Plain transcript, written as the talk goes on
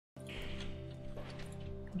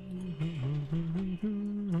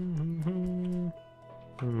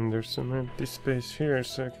There's some empty space here,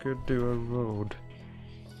 so I could do a road.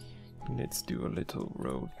 Let's do a little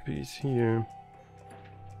road piece here.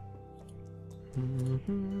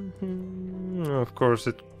 Of course,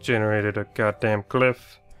 it generated a goddamn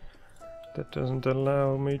cliff that doesn't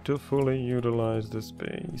allow me to fully utilize the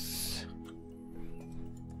space.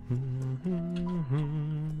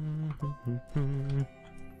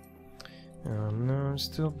 Oh no, I'm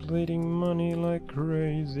still bleeding money like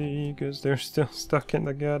crazy, cause they're still stuck in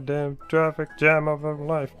the goddamn traffic jam of a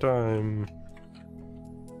lifetime.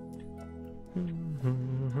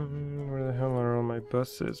 Where the hell are all my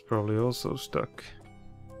buses? Probably also stuck.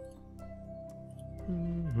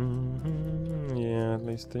 Yeah, at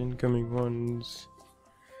least the incoming ones.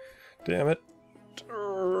 Damn it.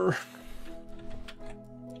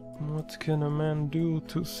 What can a man do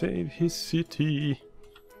to save his city?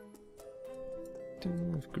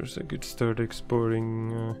 Of course I could start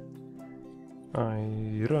exporting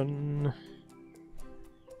iron.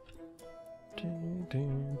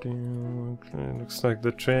 Looks like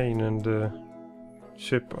the train and the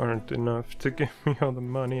ship aren't enough to give me all the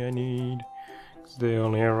money I need. 'Cause they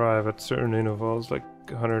only arrive at certain intervals, like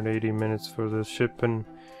 180 minutes for the ship and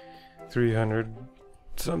 300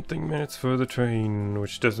 something minutes for the train,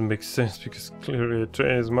 which doesn't make sense because clearly a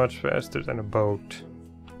train is much faster than a boat.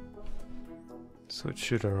 So it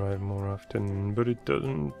should arrive more often, but it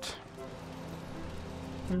doesn't.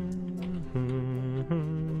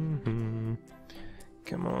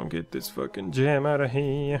 Come on, get this fucking jam out of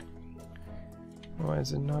here. Why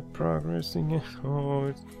is it not progressing?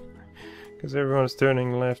 Oh, because everyone's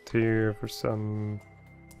turning left here for some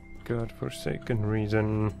godforsaken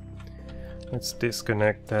reason. Let's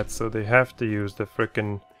disconnect that so they have to use the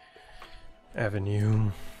frickin'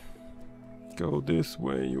 avenue. Go this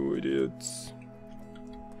way, you idiots.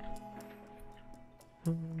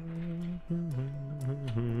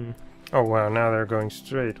 Oh wow, now they're going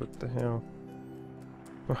straight. What the hell?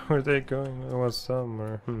 Where were they going? There was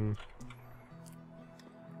somewhere. Where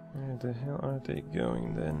the hell are they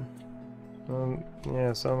going then?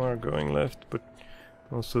 Yeah, some are going left, but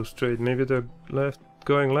also straight. Maybe the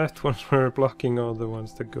going left ones were blocking all the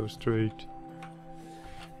ones that go straight.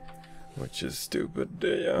 Which is stupid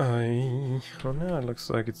AI. Oh, now it looks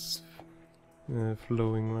like it's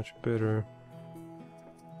flowing much better.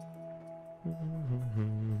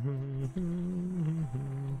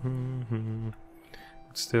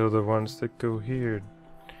 Still, the ones that go here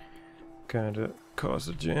kinda cause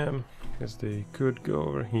a jam, because they could go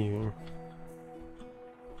over here.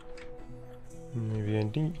 Maybe I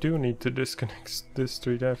do need to disconnect this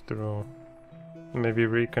street after all. Maybe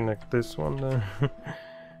reconnect this one then.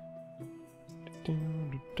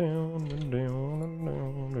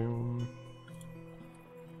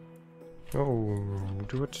 Oh,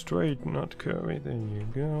 do it straight, not curvy. There you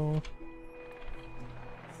go.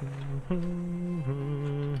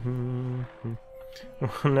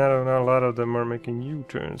 Not a lot of them are making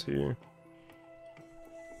U-turns here.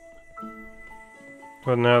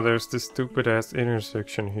 But now there's this stupid ass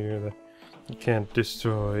intersection here that you can't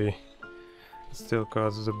destroy. It still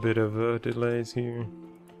causes a bit of delays here.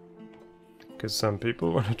 Because some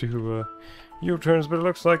people want to do U-turns, but it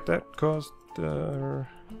looks like that caused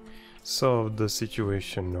solved the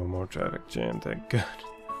situation. No more traffic jam, thank God.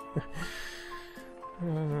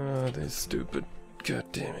 This stupid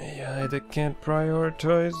goddamn AI that can't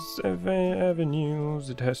prioritize avenues.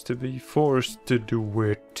 It has to be forced to do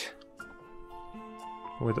it.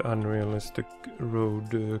 With unrealistic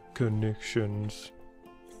road connections.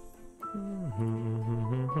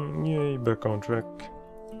 Yay, back on track.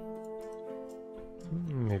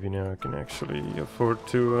 Maybe now I can actually afford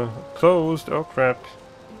to close. Oh crap.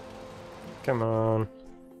 Come on.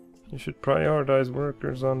 You should prioritize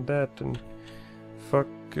workers on that and fuck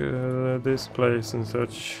this place and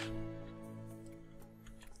such.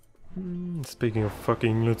 Speaking of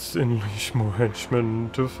fucking, let's unleash more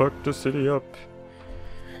henchmen to fuck the city up.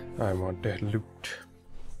 I want that loot.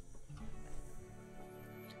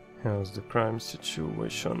 How's the crime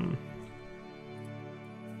situation?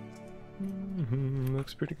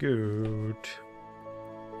 Looks pretty good.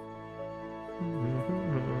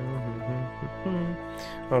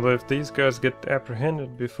 Although if these guys get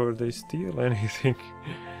apprehended before they steal anything,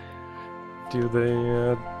 do they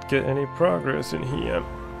get any progress in here?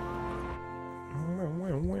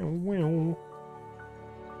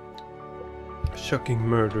 Shocking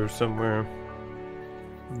murder somewhere.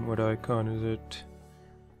 What icon is it?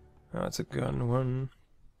 Ah, it's a gun one.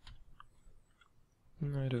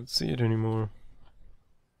 I don't see it anymore.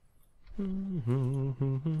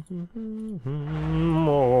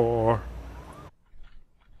 More.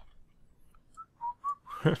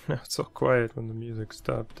 Now it's so quiet when the music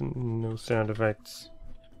stopped and no sound effects.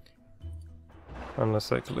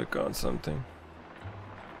 Unless I click on something.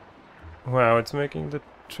 Wow, it's making the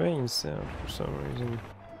train sound for some reason.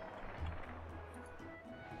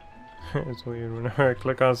 It's weird whenever I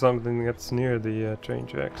click on something that's near the train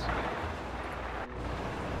tracks.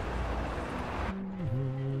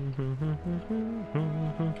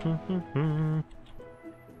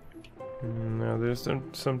 Now there's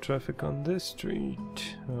some traffic on this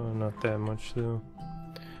street. Oh, not that much though.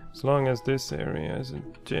 As long as this area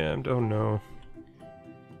isn't jammed. Oh no.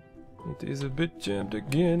 It is a bit jammed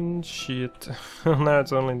again. Shit. Now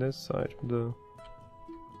it's only this side though.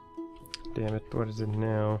 Damn it, what is it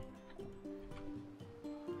now?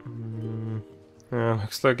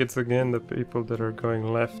 Looks like it's again the people that are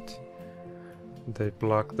going left. They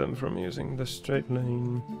block them from using the straight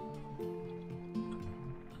lane.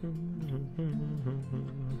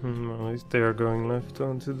 Well, at least they are going left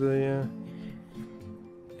onto the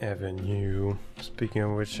avenue. Speaking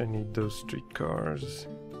of which, I need those streetcars.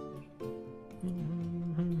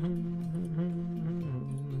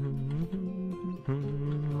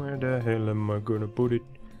 Where the hell am I gonna put it?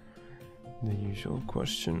 The usual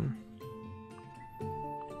question.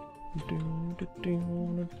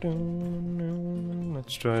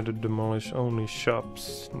 Let's try to demolish only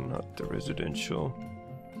shops, not the residential.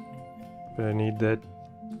 But I need that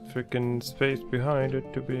freaking space behind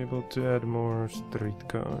it to be able to add more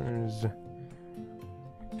streetcars.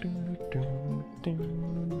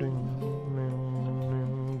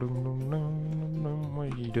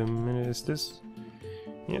 Wait a minute, is this?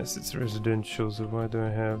 Yes, it's residential, so why do I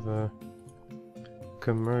have a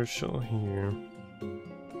commercial here?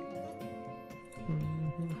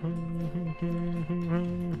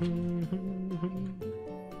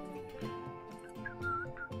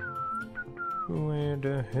 Where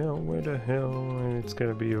the hell? It's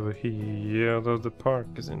gotta be over here. Yeah, although the park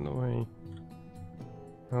is in the way.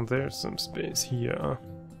 Oh, there's some space here.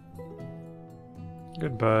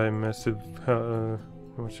 Goodbye, massive,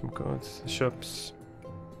 whatchamacallit, shops.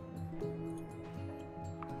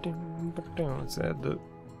 Let's add the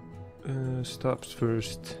stops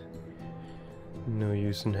first. No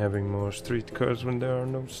use in having more streetcars when there are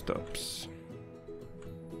no stops.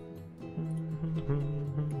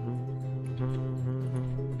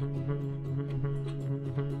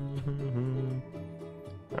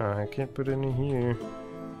 I can't put any here.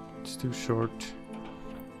 It's too short.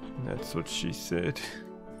 That's what she said.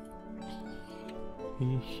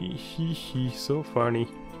 So funny.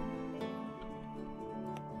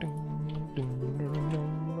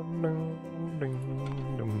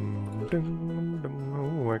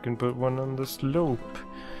 Oh, I can put one on the slope.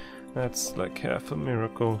 That's like half a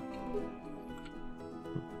miracle.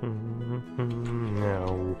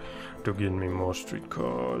 Now, to give me more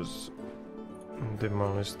streetcars.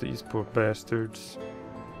 Demolish these poor bastards.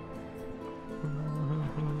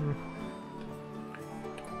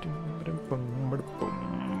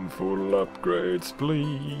 Full upgrades,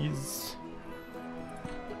 please.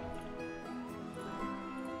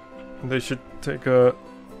 They should take a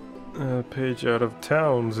page out of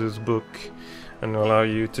Towns' book and allow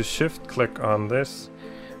you to shift click on this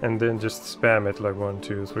and then just spam it like 1,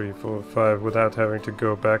 2, 3, 4, 5 without having to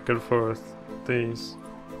go back and forth these.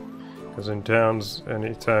 Because in Towns,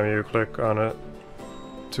 anytime you click on a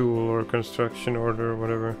tool or construction order or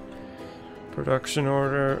whatever, production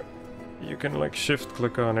order, you can like shift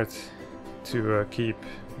click on it to keep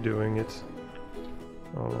doing it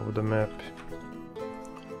all over the map.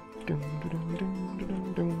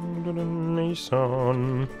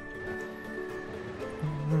 Nissan.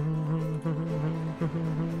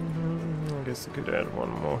 I guess I could add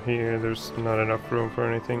one more here. There's not enough room for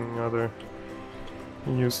anything other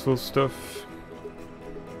useful stuff.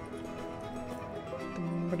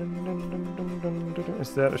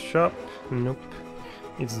 Is that a shop? Nope.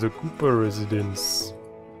 It's the Cooper residence.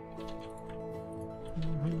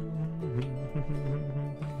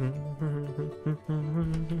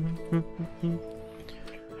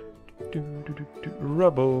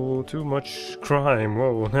 Rubble, too much crime.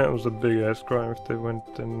 Whoa, that was a big ass crime if they went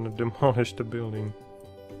and demolished the building.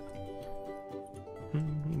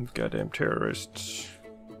 Goddamn terrorists.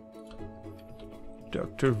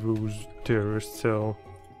 Dr. Wu's terrorist cell.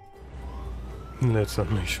 Let's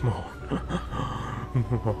unleash more.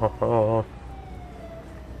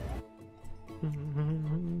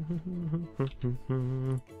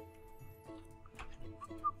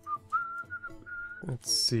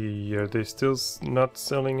 Let's see, are they still not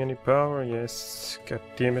selling any power? Yes, god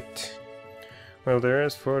damn it. Well, there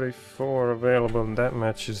is 44 available and that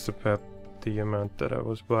matches about the amount that I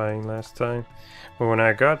was buying last time. But when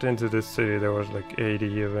I got into this city, there was like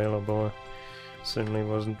 80 available. Certainly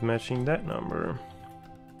wasn't matching that number.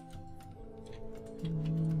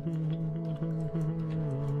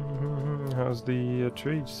 How's the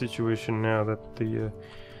trade situation now that the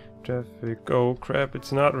traffic... Oh crap,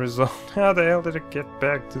 it's not resolved. How the hell did it get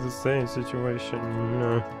back to the same situation?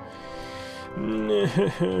 No.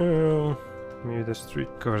 No. Maybe the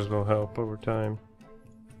streetcars will help over time.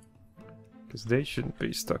 Because they shouldn't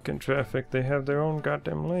be stuck in traffic. They have their own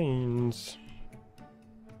goddamn lanes.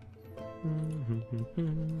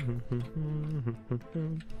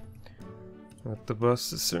 But the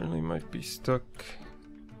buses certainly might be stuck.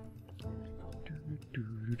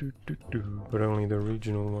 But only the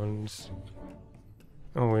regional ones.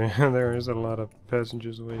 Oh yeah, there is a lot of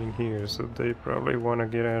passengers waiting here, so they probably want to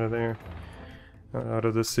get out of there. Out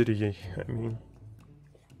of the city, I mean.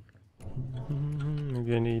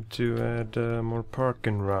 Maybe I need to add more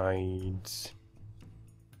parking rides.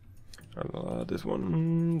 This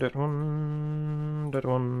one, that one,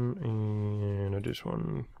 and this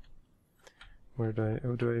one. Where do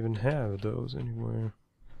I even have those anywhere?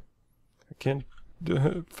 I can't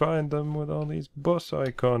find them with all these bus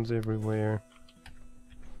icons everywhere.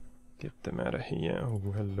 Get them out of here.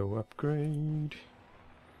 Oh, hello, upgrade.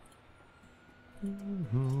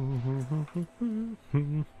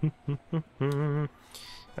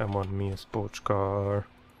 I want me a sports car.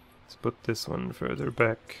 Let's put this one further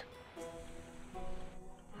back.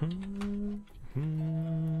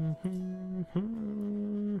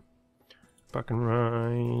 Park and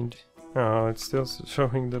ride. Oh, it's still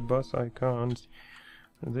showing the bus icons.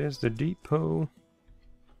 There's the depot.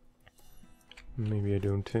 Maybe I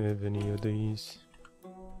don't have any of these.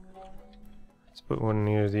 Let's put one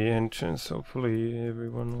near the entrance. Hopefully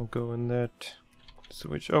everyone will go in that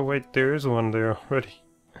switch. Oh wait, there is one there already.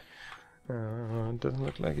 It doesn't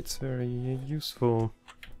look like it's very useful.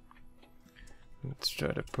 Let's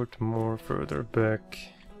try to put more further back.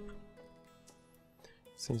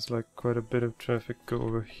 Seems like quite a bit of traffic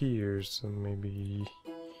over here, so maybe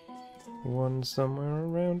one somewhere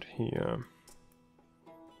around here.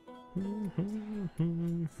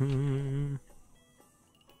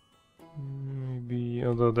 Maybe,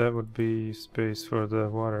 although that would be space for the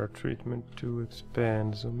water treatment to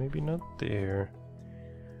expand, so maybe not there.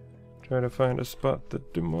 Try to find a spot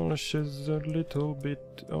that demolishes a little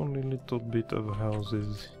bit, only little bit of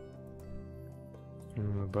houses.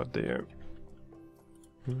 About there.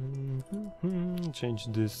 Change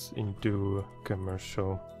this into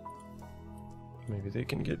commercial. Maybe they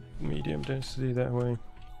can get medium density that way.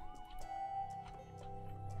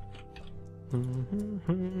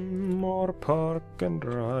 More park and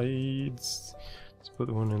rides. Let's put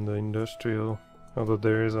one in the industrial, although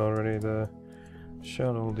there is already the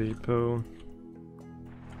shuttle depot.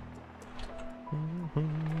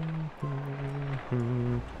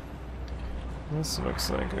 This looks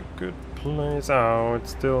like a good place. Oh,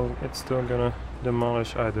 it's still gonna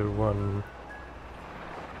demolish either one.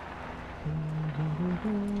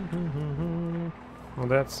 Well,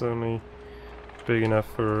 that's only big enough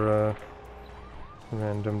for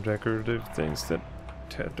random decorative things that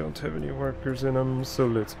don't have any workers in them, so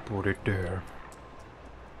let's put it there.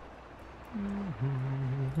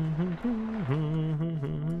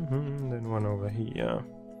 Then one over here.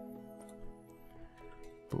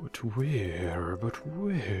 But where? But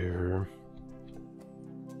where?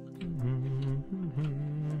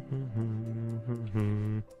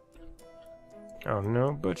 Oh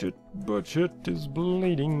no, budget is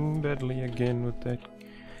bleeding badly again with that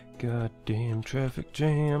goddamn traffic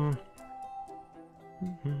jam.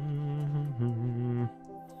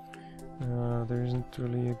 There isn't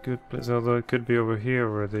really a good place, although it could be over here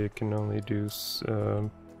where they can only do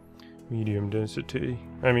medium density.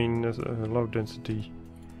 I mean, low density.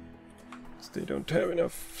 They don't have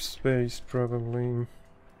enough space, probably.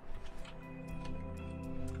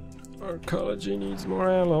 Arcology needs more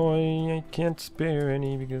alloy. I can't spare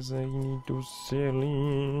any because I need to sell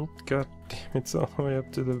it. God damn, it's all the way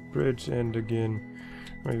up to the bridge end again.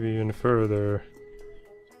 Maybe even further.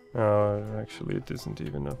 Oh, actually it isn't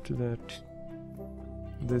even up to that.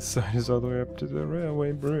 This side is all the way up to the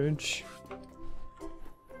railway bridge.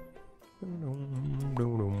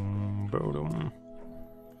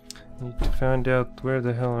 Need to find out where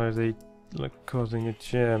the hell are they causing a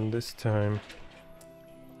jam this time.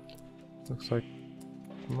 Looks like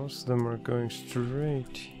most of them are going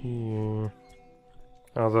straight here.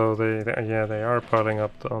 Although they are piling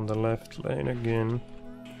up on the left lane again.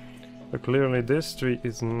 But clearly this street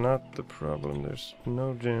is not the problem. There's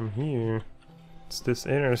no jam here. It's this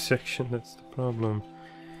intersection that's the problem.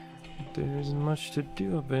 There isn't much to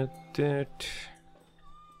do about that.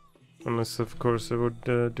 Unless, of course, I would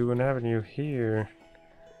do an avenue here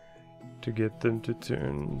to get them to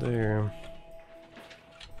turn there.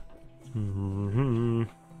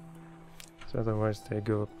 So otherwise they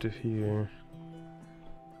go up to here.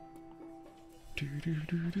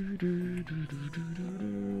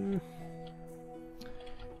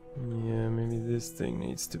 Yeah, maybe this thing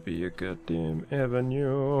needs to be a goddamn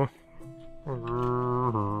avenue.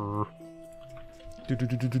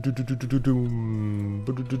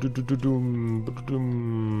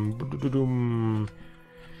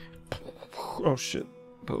 Oh shit,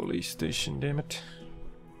 police station, damn it.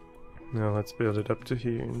 Now let's build it up to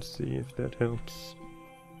here and see if that helps.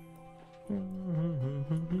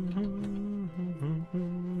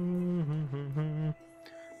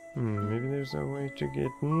 Maybe there's a way to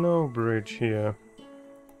get no bridge here.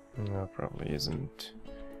 No, probably isn't.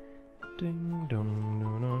 Ding dong,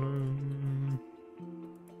 no, no, no.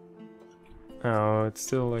 Oh, it's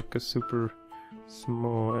still like a super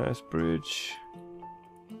small ass bridge.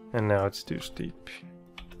 And now it's too steep.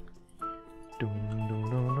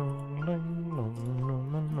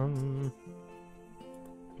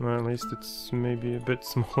 Well, at least it's maybe a bit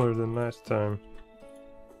smaller than last time.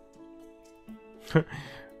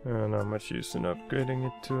 Not much use in upgrading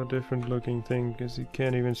it to a different looking thing, because you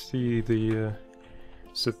can't even see the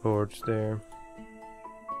supports there.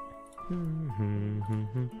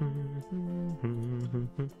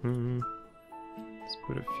 Let's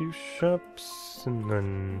put a few shops and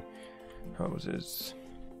then houses.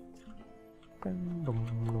 And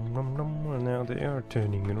now they are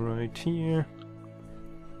turning right here.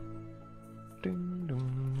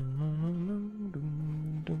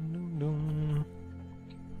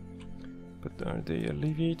 But are they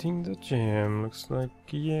alleviating the jam? Looks like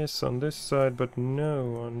yes on this side, but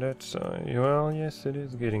no on that side. Well, yes, it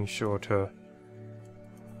is getting shorter.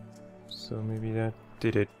 So maybe that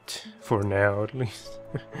did it for now, at least.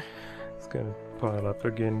 It's gonna pile up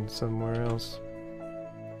again somewhere else.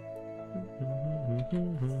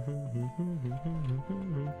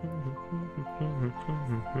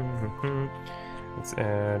 Let's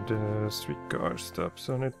add streetcar stops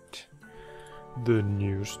on it. The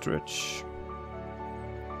new stretch.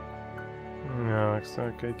 No, looks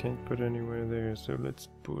like I can't put anywhere there, so let's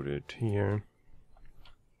put it here.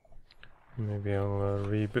 Maybe I'll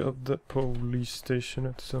rebuild the police station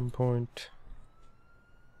at some point.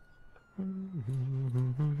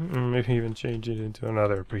 Maybe even change it into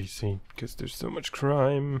another precinct, because there's so much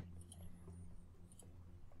crime.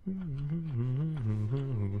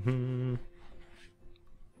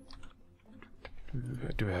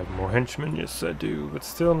 Do I have more henchmen? Yes, I do, but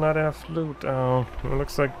still not enough loot. Oh, it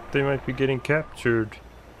looks like they might be getting captured,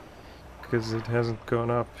 because it hasn't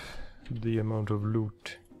gone up the amount of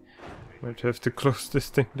loot. Might have to close this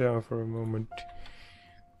thing down for a moment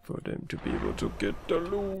for them to be able to get the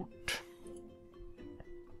loot.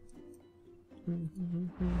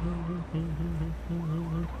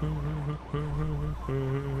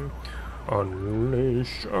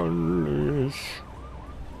 Unleash, unleash.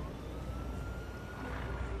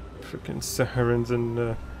 Freaking sirens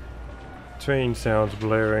and train sounds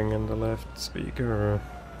blaring in the left speaker.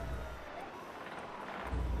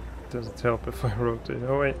 Doesn't help if I rotate.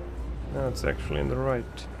 Oh wait, no, it's actually in the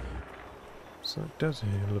right. So it does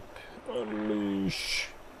help. Unleash.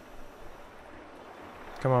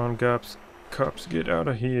 Come on, cops. Cops, get out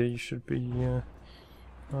of here. You should be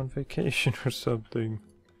on vacation or something.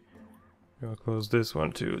 I'll close this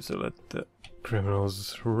one too, so let the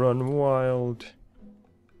criminals run wild.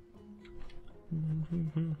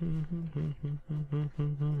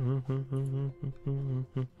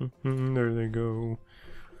 There they go.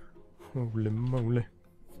 Holy moly.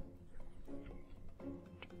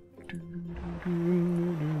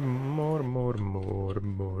 More.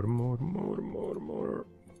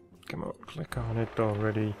 Come on, click on it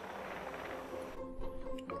already.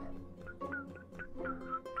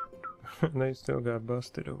 They still got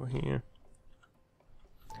busted over here.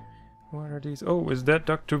 What are these? Oh, is that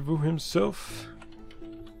Dr. Wu himself?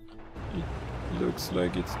 It looks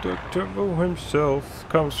like it's Dr. Wu himself.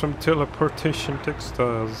 Comes from Teleportation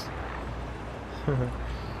Textiles.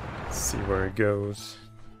 Let's see where he goes.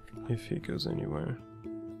 If he goes anywhere.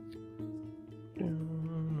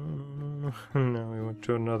 Now we went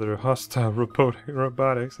to another hostile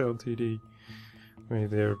robotics Ltd. Where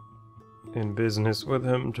they're in business with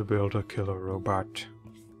him to build a killer robot.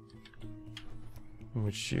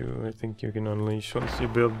 Which I think you can unleash once you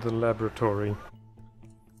build the laboratory.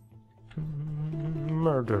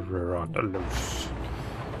 Murderer on the loose.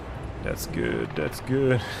 That's good, that's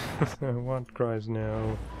good. I want cries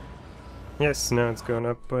now. Yes, now it's gone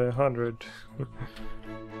up by 100.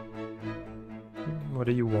 What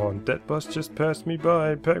do you want? That bus just passed me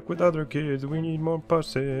by, packed with other kids. We need more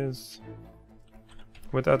buses.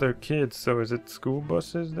 With other kids, so is it school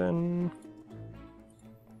buses then?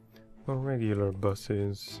 Or regular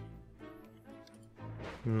buses?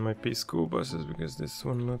 Might be school buses because this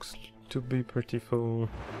one looks to be pretty full.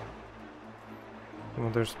 Well,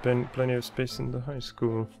 there's been plenty of space in the high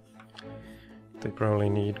school. They probably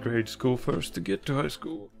need grade school first to get to high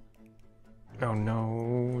school. Oh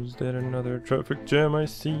no, is that another traffic jam I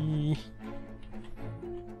see?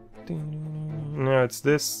 No, it's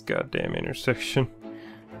this goddamn intersection.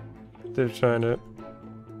 They're trying to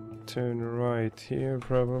turn right here,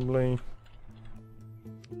 probably.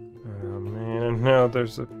 Oh man, and now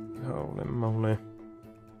there's a... holy moly.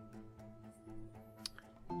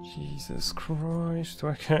 Jesus Christ,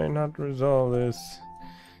 why can I not resolve this?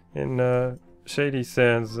 In Shady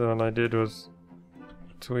Sands, all I did was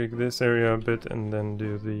tweak this area a bit and then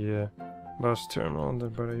do the bus terminal,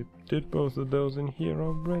 but I did both of those in here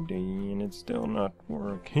already and it's still not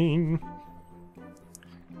working.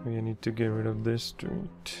 We need to get rid of this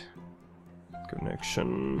street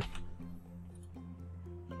connection.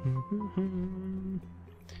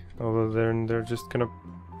 Although they're just gonna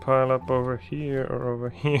pile up over here or over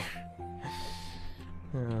here.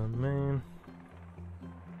 Oh man.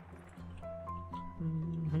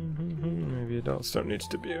 Maybe it also needs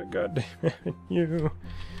to be a goddamn avenue.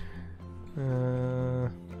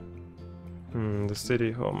 The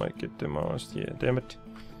city hall might get demolished. Yeah, damn it.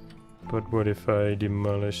 But what if I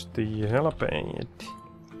demolish the helipad?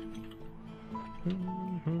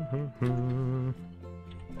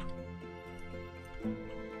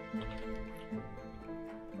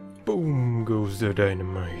 Boom goes the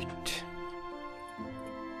dynamite.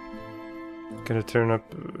 Gonna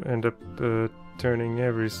end up turning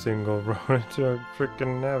every single road into a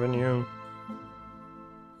freaking avenue.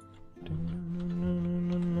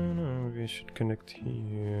 We should connect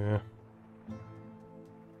here.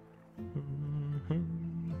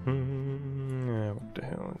 Yeah, what the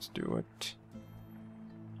hell, let's do it.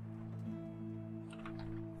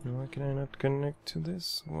 Why can I not connect to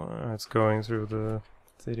this one? It's going through the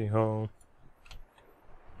city hall.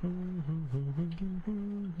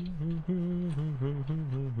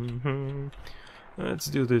 Let's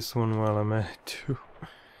do this one while I'm at it too.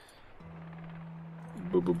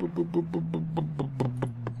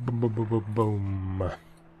 Boom.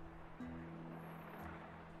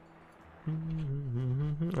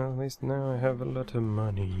 At least now I have a lot of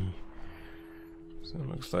money. So it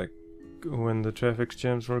looks like when the traffic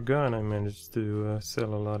jams were gone, I managed to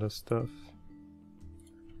sell a lot of stuff.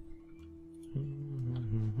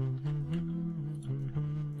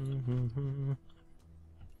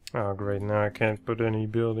 Oh great, now I can't put any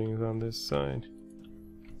buildings on this side.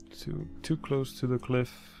 Too close to the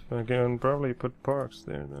cliff. I can probably put parks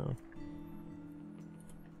there though.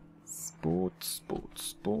 Sports.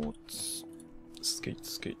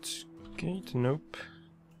 Skate, nope.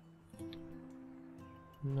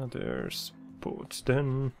 Another sports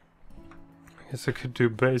then. I guess I could do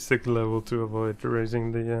basic level to avoid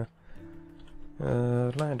raising the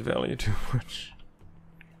land value too much.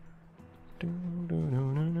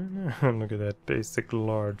 Look at that basic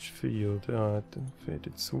large field.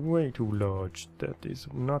 It's way too large. That is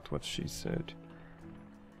not what she said.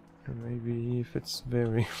 Or maybe if it's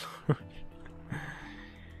very large.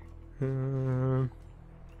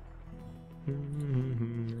 I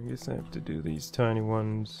guess I have to do these tiny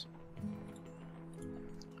ones.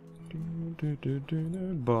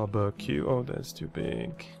 Barbecue. Oh, that's too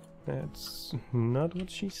big. That's not what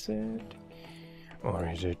she said. Or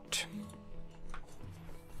is it?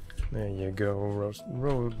 There you go,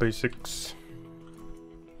 road basics.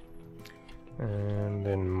 And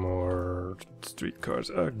then more streetcars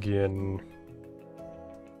again.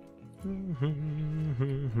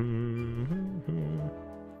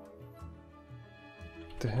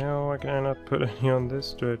 The hell, why can I not put any on this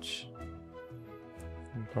stretch?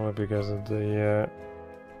 Probably because of the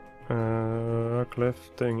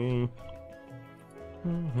cliff thingy.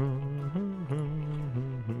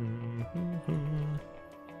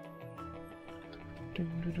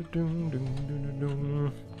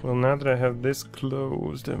 Well, now that I have this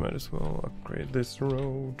closed, I might as well upgrade this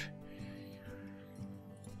road.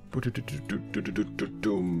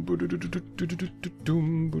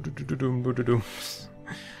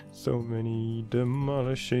 So many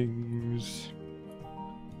demolishings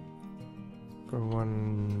for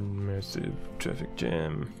one massive traffic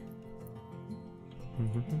jam.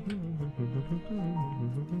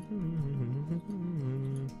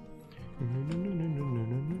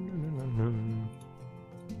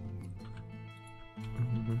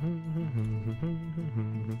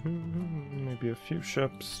 2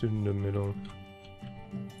 shops in the middle.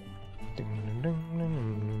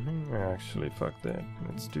 Actually, fuck that.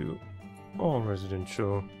 Let's do all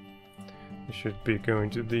residential. We should be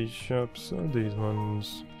going to these shops or these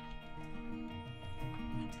ones.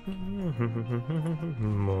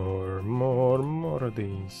 More of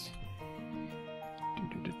these.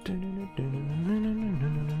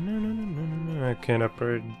 I can't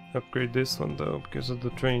upgrade this one though because of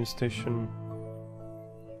the train station.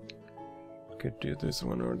 Could do this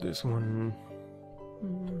one or this one.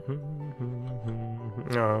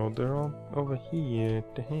 Oh, they're all over here.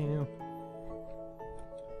 What the hell?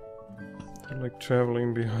 They're like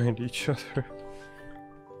traveling behind each other.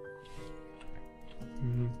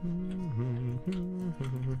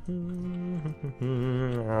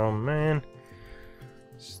 Oh man.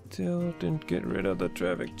 Still didn't get rid of the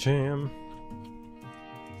traffic jam.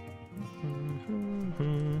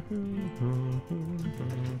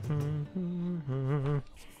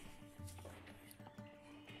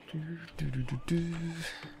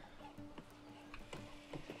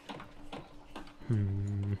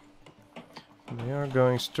 They are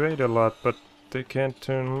going straight a lot, but they can't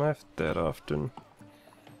turn left that often.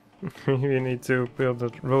 We need to build a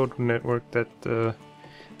road network that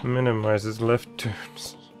minimizes left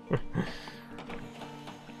turns.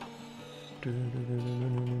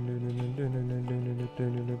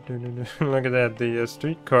 Look at that, the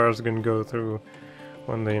street cars can go through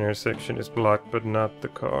when the intersection is blocked, but not the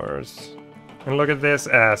cars. And look at this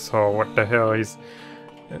asshole, what the hell, he's...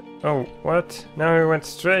 oh, what? Now he went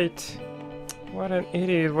straight? What an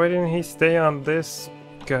idiot, why didn't he stay on this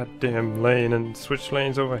goddamn lane and switch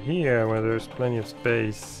lanes over here where there's plenty of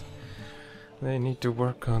space? They need to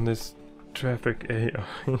work on this traffic AI.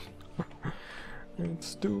 It's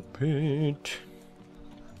stupid.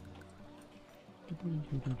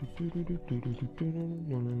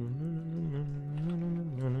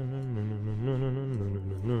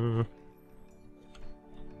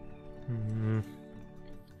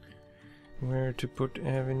 Where to put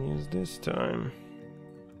avenues this time?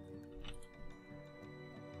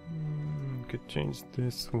 Could change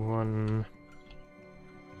this one.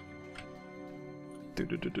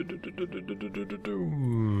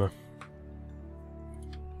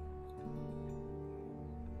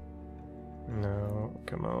 No,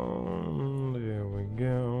 come on, there we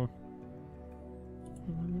go.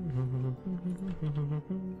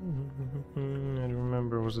 I don't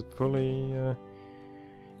remember, was it fully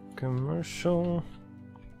commercial?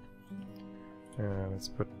 Let's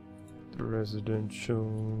put the residential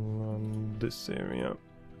on this area.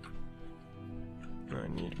 I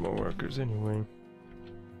need more workers anyway.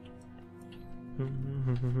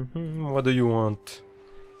 What do you want?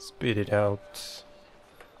 Spit it out.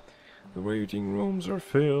 The waiting rooms are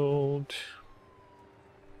filled.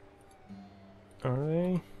 Are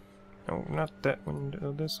they? Oh, not that one.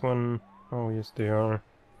 This one. Oh, yes, they are.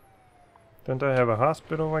 Don't I have a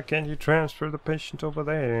hospital? Why can't you transfer the patient over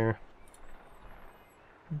there?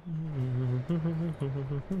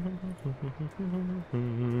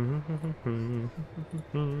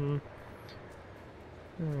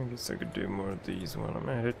 I guess I could do more of these while I'm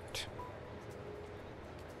at it.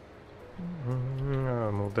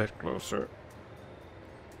 I'll move that closer.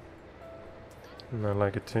 Not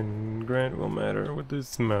like a 10 grand will matter with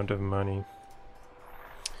this amount of money.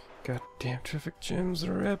 Goddamn traffic jams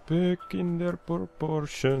are epic in their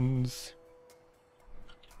proportions.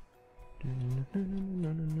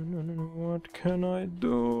 What can I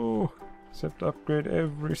do? Except upgrade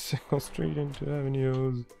every single street into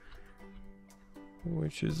avenues.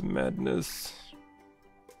 Which is madness.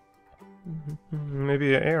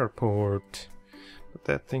 Maybe an airport. But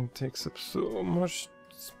that thing takes up so much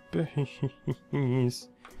space.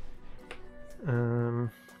 I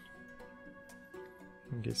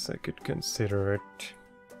guess I could consider it.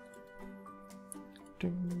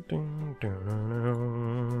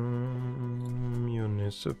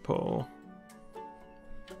 Municipal.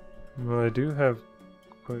 Well, I do have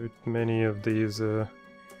quite many of these,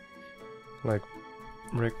 like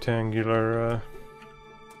rectangular,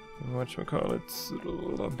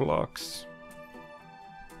 whatchamacallit, blocks.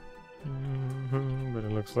 But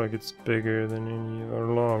it looks like it's bigger than any, or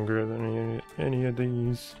longer than any of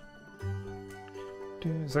these.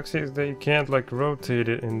 It sucks is that you can't like rotate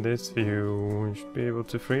it in this view. You should be able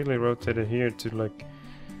to freely rotate it here to like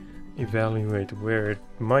evaluate where it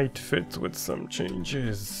might fit with some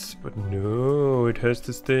changes. But no, it has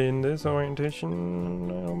to stay in this orientation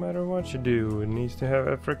no matter what you do. It needs to have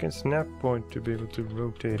a freaking snap point to be able to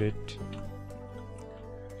rotate it.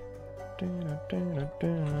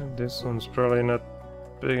 This one's probably not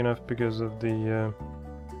big enough because of the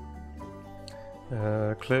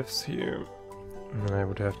cliffs here. And I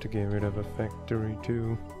would have to get rid of a factory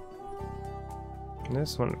too.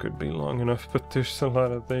 This one could be long enough, but there's a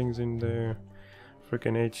lot of things in there.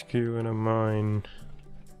 Freaking HQ and a mine.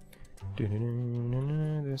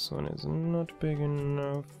 This one is not big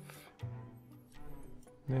enough.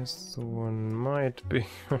 This one might be,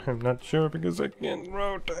 but I'm not sure because I can't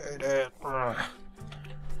rotate it.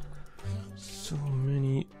 So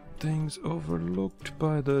many things overlooked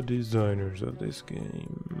by the designers of this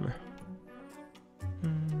game.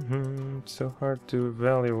 It's so hard to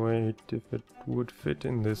evaluate if it would fit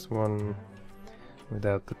in this one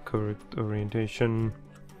without the correct orientation.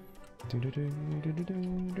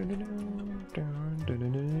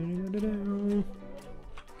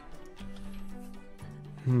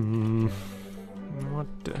 What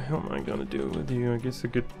the hell am I gonna do with you? I guess I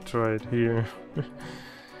could try it here.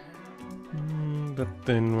 But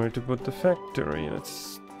then where to put the factory?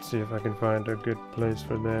 Let's see if I can find a good place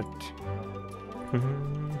for that.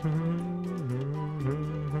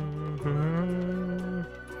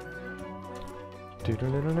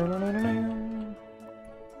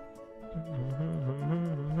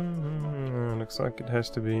 Looks like it has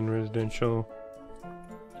to be in residential.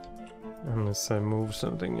 Unless I move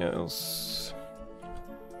something else.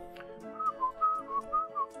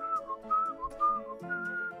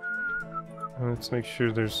 Let's make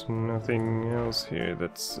sure there's nothing else here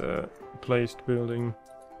that's placed building.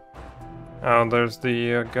 Oh, there's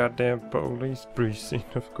the goddamn police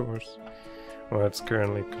precinct, of course. Well, it's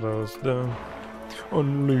currently closed though.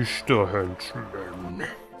 Unleash the henchmen.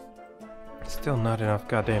 Still not enough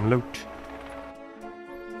goddamn loot.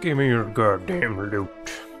 Give me your goddamn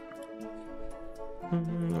loot.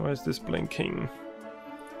 Why is this blinking?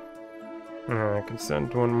 I can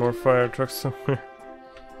send one more fire truck somewhere.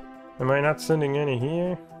 Am I not sending any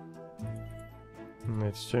here?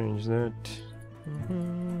 Let's change that.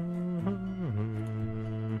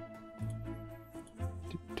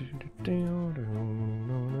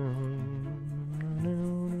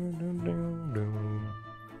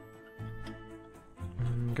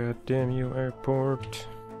 God damn you, airport.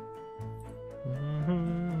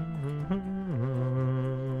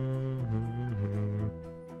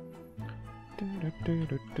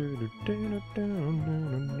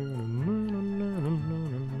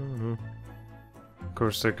 Of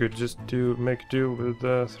course, I could just make do with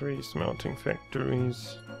 3 smelting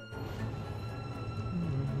factories.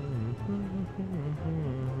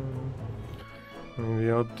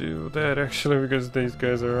 Maybe I'll do that actually, because these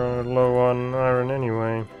guys are low on iron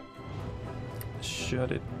anyway.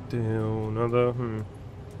 Shut it down. Although,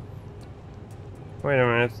 wait a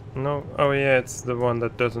minute. No. Oh yeah, it's the one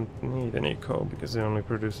that doesn't need any coal because it only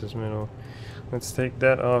produces metal. Let's take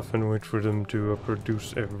that off and wait for them to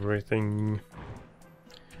produce everything.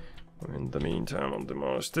 In the meantime, I'll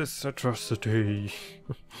demolish this atrocity.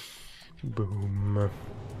 Boom.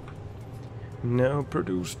 Now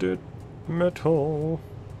produce that metal.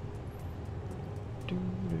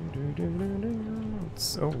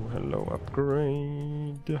 Oh, hello,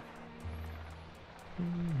 upgrade.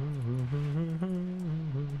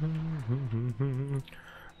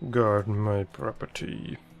 Guard my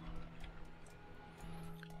property.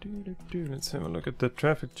 Let's have a look at the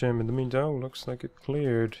traffic jam in the meantime. Oh, looks like it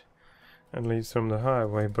cleared. At least from the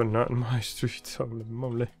highway, but not in my streets. Holy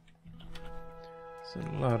moly. There's a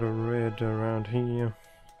lot of red around here.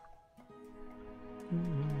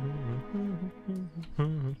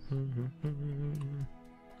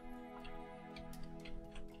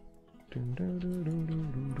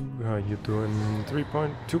 How you doing?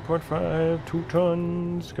 2.5, 2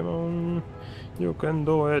 tons. Come on. You can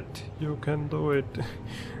do it. You can do it.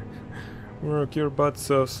 Work your butts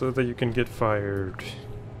off so that you can get fired.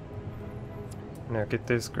 Now get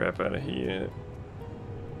this crap out of here.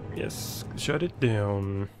 Yes, shut it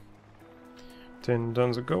down. 10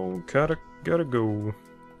 tons of gold. Gotta go.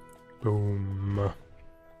 Boom.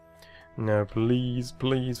 Now please,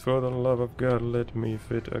 please, for the love of God, let me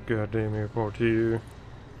fit a goddamn airport here.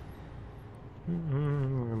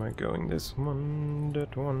 Where am I going? This one,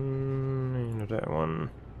 that one, and that one.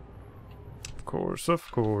 Of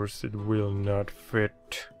course, it will not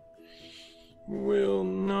fit. Will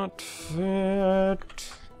not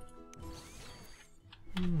fit.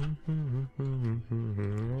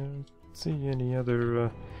 See any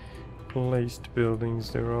other placed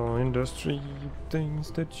buildings? They're all industry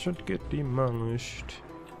things that should get demolished.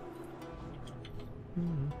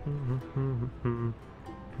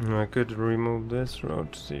 I could remove this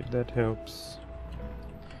road to see if that helps.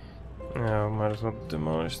 Now, might as well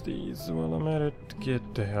demolish these while I'm at it.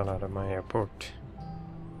 Get the hell out of my airport.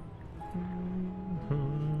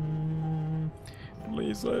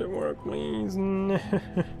 please let it work, please.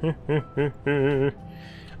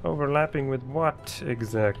 Overlapping with what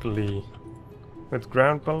exactly? With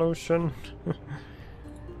ground pollution?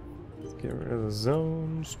 Let's get rid of the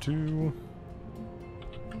zones too.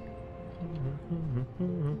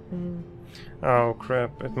 Oh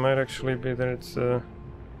crap, it might actually be that it's it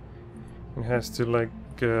has to like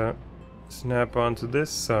snap onto this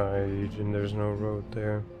side and there's no road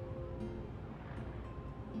there.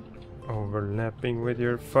 Overlapping with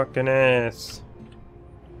your fucking ass.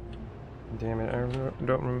 Damn it, I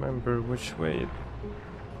don't remember which way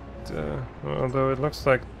it, although it looks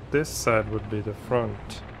like this side would be the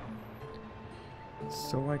front.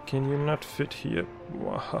 So why can you not fit here?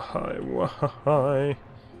 Why? Why?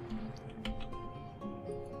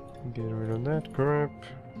 Get rid of that crap.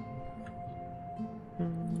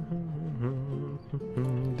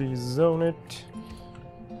 Dezone it.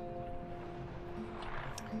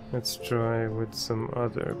 Let's try with some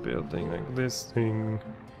other building like this thing.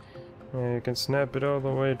 You can snap it all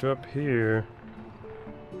the way to up here.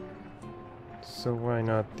 So why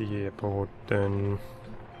not the airport then?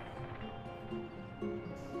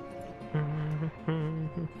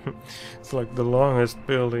 It's like the longest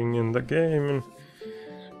building in the game,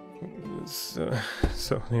 and so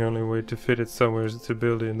the only way to fit it somewhere is to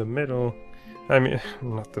build it in the middle. I mean,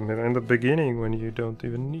 not the middle, in the beginning when you don't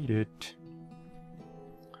even need it.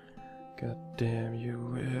 God damn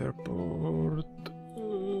you, airport.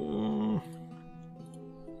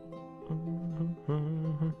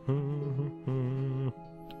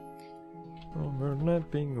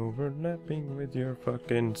 Overlapping with your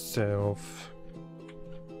fucking self.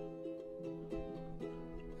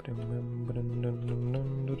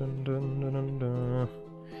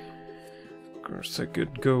 Of course I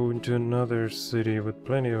could go into another city with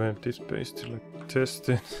plenty of empty space to like test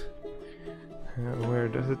it. Where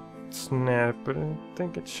does it snap? But I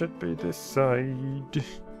think it should be this side.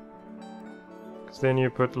 Cause then you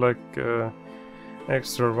put like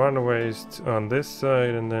extra runways on this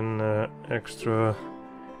side and then extra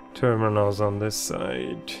terminals on this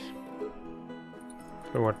side.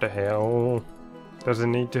 So what the hell? Does it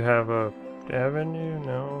need to have a avenue?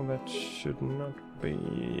 No, that should not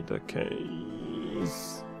be the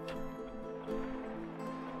case.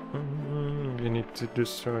 You need to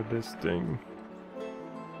destroy this thing.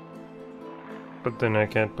 But then I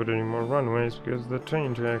can't put any more runways because of the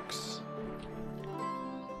train tracks.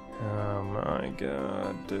 Oh my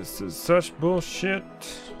god, this is such bullshit.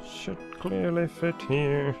 Should clearly fit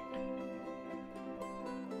here.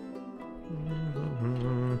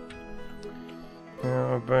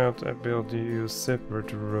 How about I build you a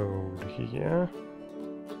separate road here?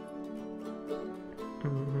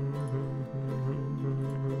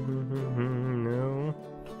 No.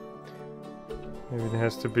 Maybe it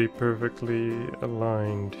has to be perfectly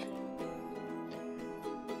aligned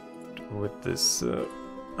with this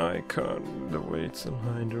icon, the way it's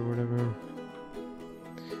aligned or whatever.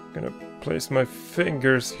 I'm gonna place my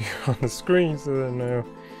fingers here on the screen so that I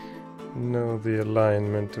know the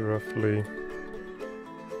alignment roughly.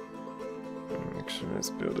 Actually, let's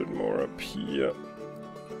build it more up here.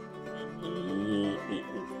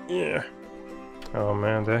 Yeah. Oh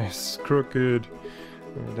man, that is crooked.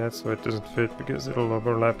 Maybe that's why it doesn't fit, because it'll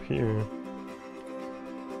overlap here.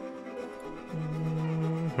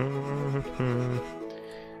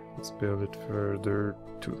 Let's build it further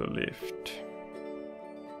to the left.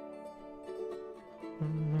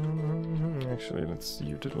 Actually, let's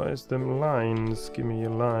utilize them lines. Give me a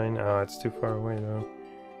line. Ah, it's too far away though.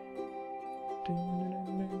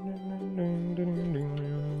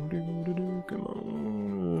 Come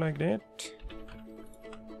on, like that.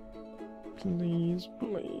 Please,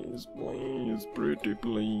 please, please, pretty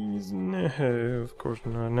please. No, of course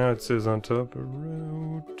not. Now it says on top of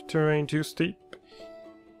road. Terrain too steep.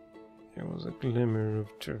 There was a glimmer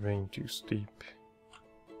of terrain too steep.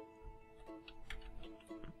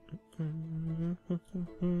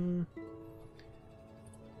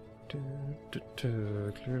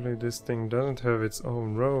 Clearly this thing doesn't have its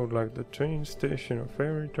own road like the train station or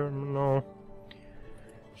ferry terminal.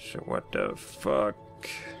 So what the fuck?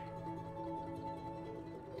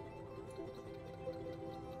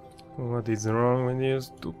 What is wrong with you,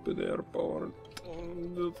 stupid airport?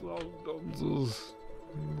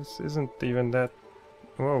 This isn't even that...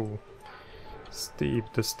 Whoa. Steep.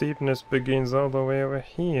 The steepness begins all the way over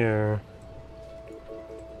here.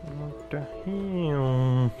 What the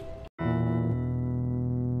hell?